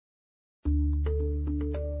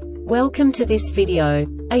Welcome to this video.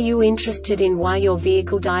 Are you interested in why your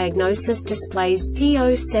vehicle diagnosis displays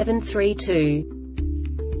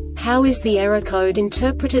P0732? How is the error code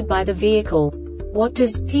interpreted by the vehicle? What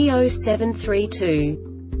does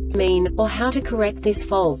P0732 mean, or how to correct this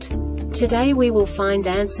fault? Today we will find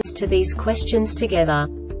answers to these questions together.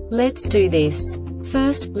 Let's do this.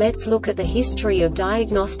 First, let's look at the history of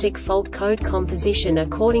diagnostic fault code composition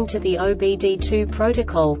according to the OBD2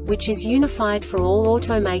 protocol, which is unified for all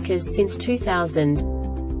automakers since 2000.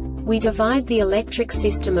 We divide the electric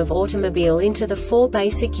system of automobile into the four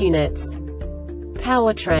basic units: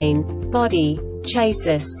 powertrain, body,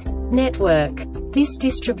 chassis, network. This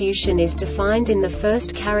distribution is defined in the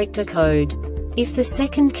first character code. If the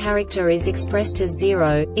second character is expressed as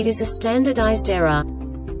 0, it is a standardized error.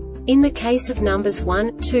 In the case of numbers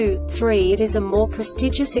 1, 2, 3, it is a more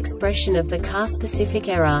prestigious expression of the car-specific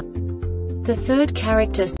error. The third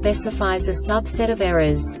character specifies a subset of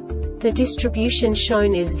errors. The distribution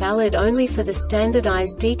shown is valid only for the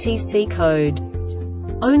standardized DTC code.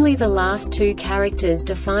 Only the last two characters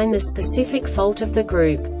define the specific fault of the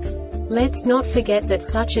group. Let's not forget that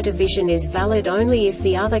such a division is valid only if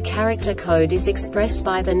the other character code is expressed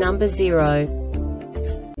by the number 0.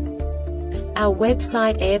 Our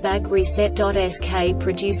website airbagreset.sk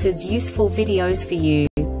produces useful videos for you.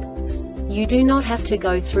 You do not have to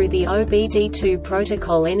go through the OBD2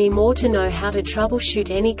 protocol anymore to know how to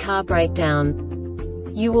troubleshoot any car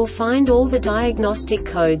breakdown. You will find all the diagnostic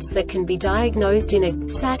codes that can be diagnosed in a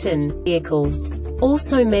Saturn vehicles.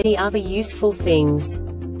 Also many other useful things.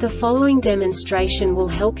 The following demonstration will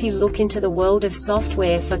help you look into the world of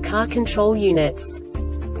software for car control units.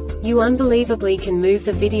 You unbelievably can move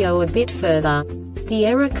the video a bit further. The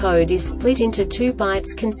error code is split into 2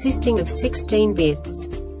 bytes consisting of 16 bits.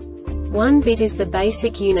 1 bit is the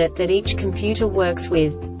basic unit that each computer works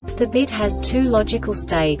with. The bit has 2 logical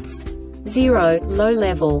states: 0, low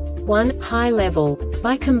level, 1, high level.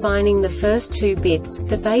 By combining the first 2 bits,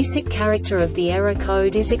 the basic character of the error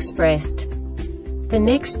code is expressed. The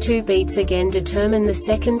next 2 beats again determine the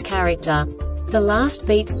second character. The last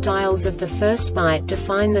beat styles of the first byte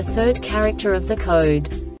define the third character of the code.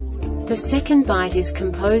 The second byte is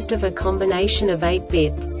composed of a combination of 8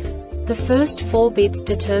 bits. The first 4 bits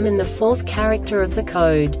determine the fourth character of the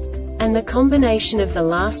code. And the combination of the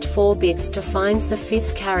last 4 bits defines the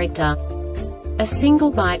fifth character. A single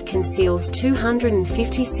byte conceals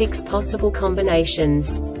 256 possible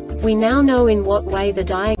combinations. We now know in what way the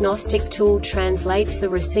diagnostic tool translates the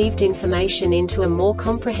received information into a more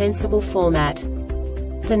comprehensible format.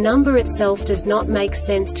 The number itself does not make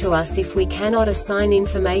sense to us if we cannot assign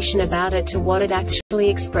information about it to what it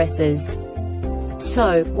actually expresses.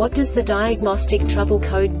 So, what does the Diagnostic Trouble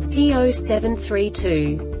Code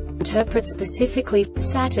P0732 interpret specifically for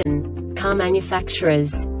Saturn car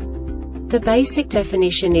manufacturers? The basic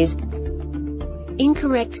definition is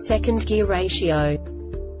incorrect second gear ratio.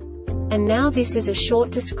 And now this is a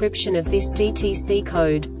short description of this DTC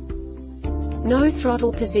code. No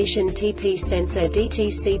throttle position TP sensor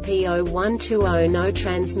DTC P0120. No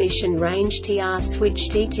transmission range TR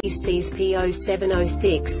switch DTCs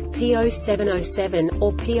P0706, P0707,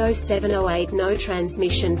 or P0708. No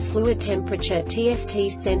transmission fluid temperature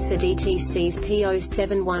TFT sensor DTCs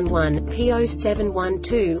P0711,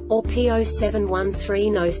 P0712, or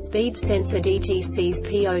P0713. No speed sensor DTCs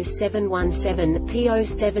P0717,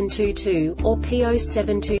 P0722, or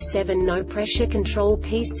P0727. No pressure control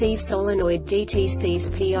PC solenoid DTCs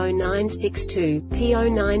P0962,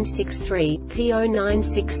 P0963,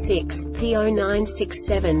 P0966,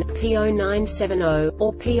 P0967, P0970,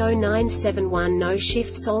 or P0971. No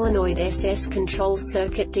shift solenoid SS control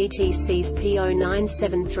circuit DTCs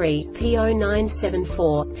P0973,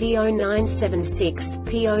 P0974, P0976,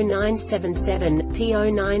 P0977,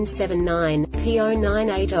 P0979,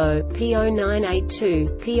 P0980,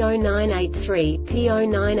 P0982, P0983,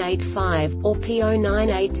 P0985, or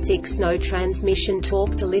P0986. No transmission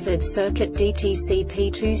torque delivered circuit DTC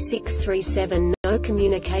P2637. No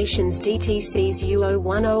communications DTCs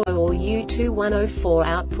U0100 or U2104.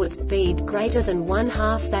 Output speed greater than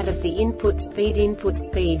 1/2 that of the input speed. Input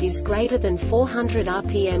speed is greater than 400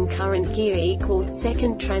 RPM. Current gear equals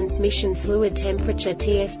second. Transmission fluid temperature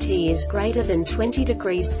TFT is greater than 20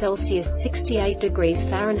 degrees Celsius 68 degrees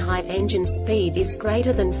Fahrenheit. Engine speed is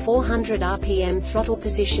greater than 400 RPM. Throttle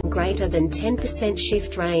position greater than 10%.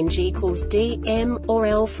 Shift range equals D, M, or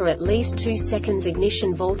L for at least 2 seconds.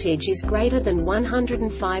 Ignition voltage is greater than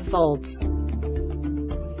 105 volts.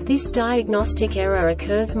 This diagnostic error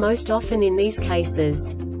occurs most often in these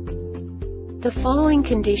cases: The following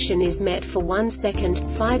condition is met for 1 second,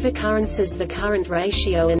 5 occurrences. The current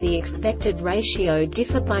ratio and the expected ratio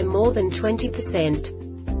differ by more than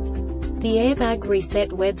 20%. The Airbag Reset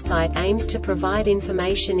website aims to provide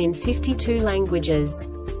information in 52 languages.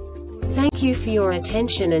 Thank you for your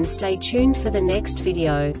attention and stay tuned for the next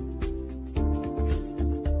video.